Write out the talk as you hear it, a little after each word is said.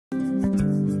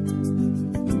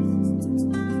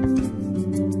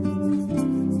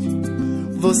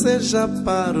Você já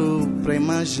parou pra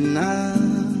imaginar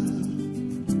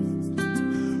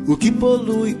o que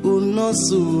polui o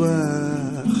nosso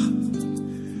ar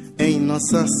em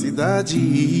nossa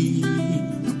cidade,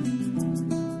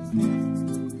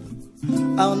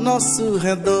 ao nosso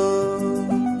redor?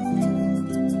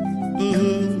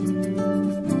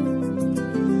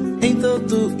 Em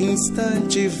todo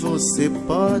instante você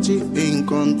pode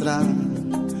encontrar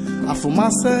a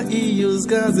fumaça e os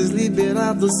gases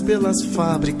liberados pelas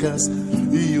fábricas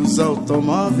e os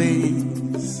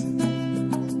automóveis,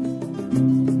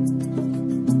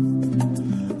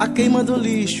 a queima do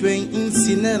lixo em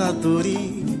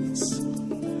incineradores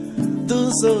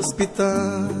dos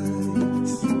hospitais,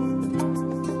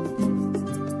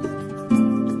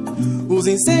 os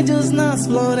incêndios nas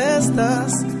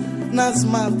florestas, nas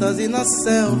matas e na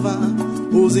selva.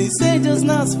 Os incêndios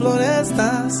nas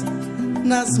florestas,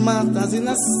 nas matas e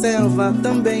na selva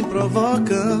também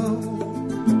provocam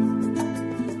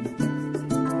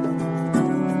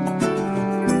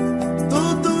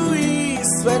tudo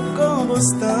isso é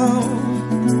combustão.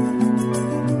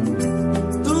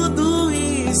 Tudo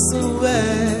isso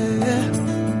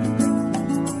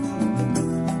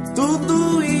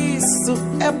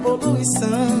é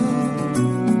poluição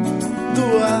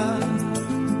do ar.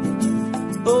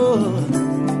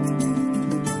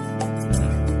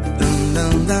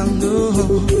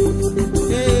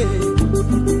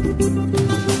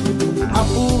 A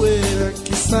poeira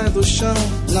que sai do chão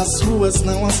nas ruas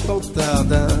não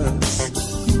asfaltadas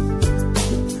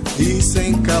e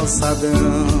sem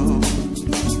calçadão,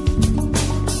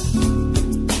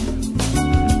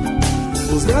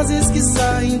 os gases que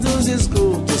saem dos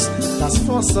esgotos, das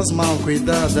fossas mal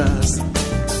cuidadas,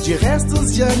 de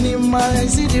restos de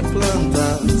animais e de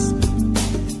plantas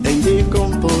em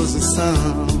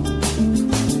decomposição.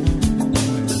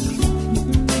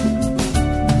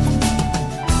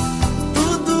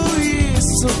 Tudo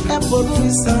isso é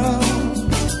poluição.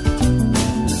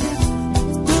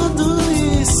 Tudo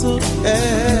isso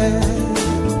é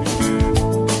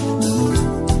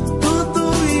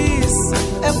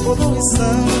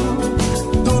poluição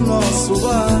do nosso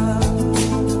ar.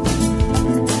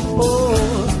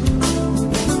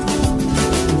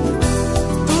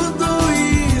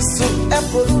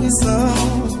 Poluição,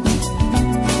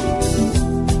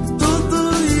 tudo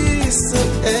isso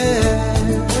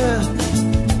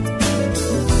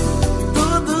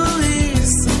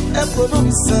é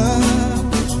poluição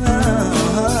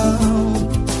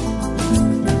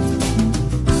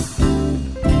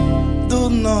do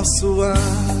nosso ar.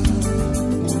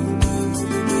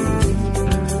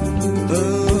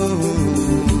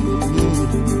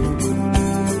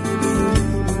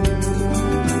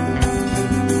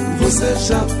 Você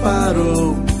já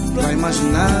parou pra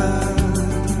imaginar?